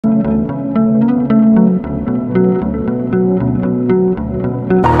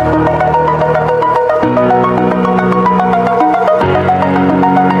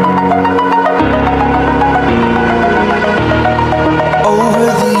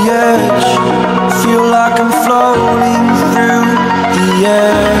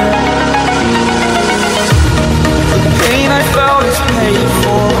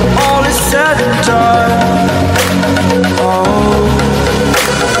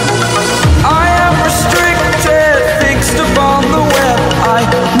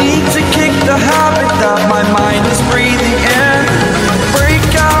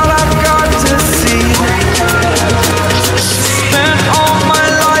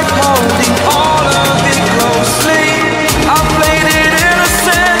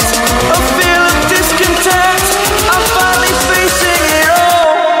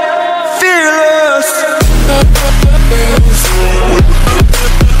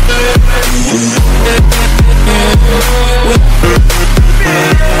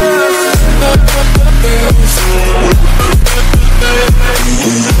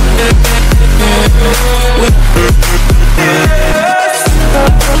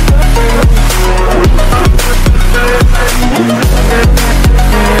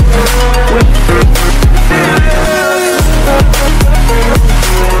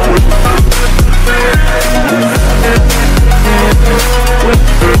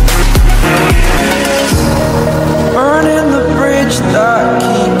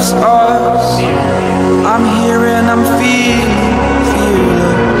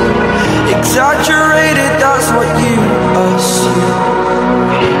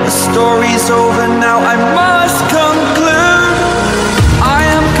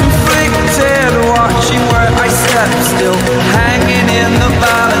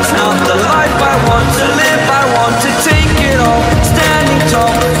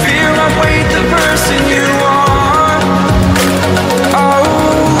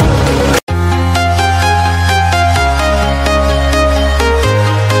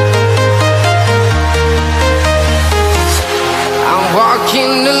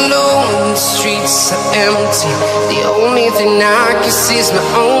walking alone, the streets are empty. The only thing I can see is my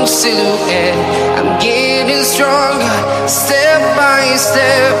own silhouette. I'm getting stronger, step by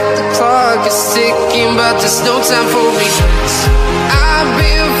step. The clock is ticking, but there's no time for regrets. I've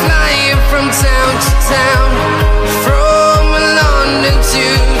been flying from town to town, from London to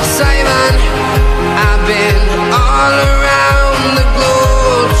Taiwan. I've been all around the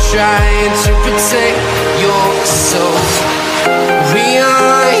globe, trying to protect your soul. We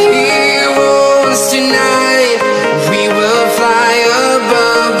are heroes tonight. We will fly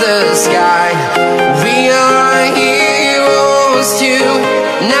above the sky. We are heroes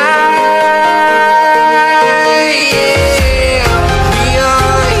tonight.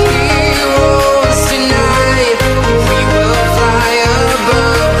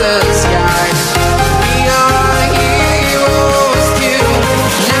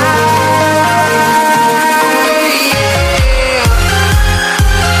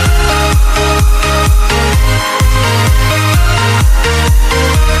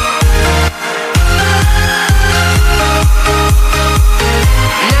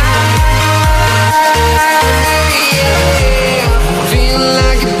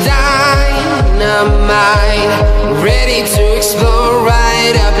 Ready to explore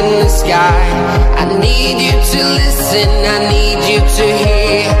right up in the sky. I need you to listen, I need you to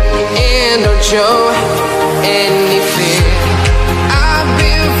hear, and don't show any fear.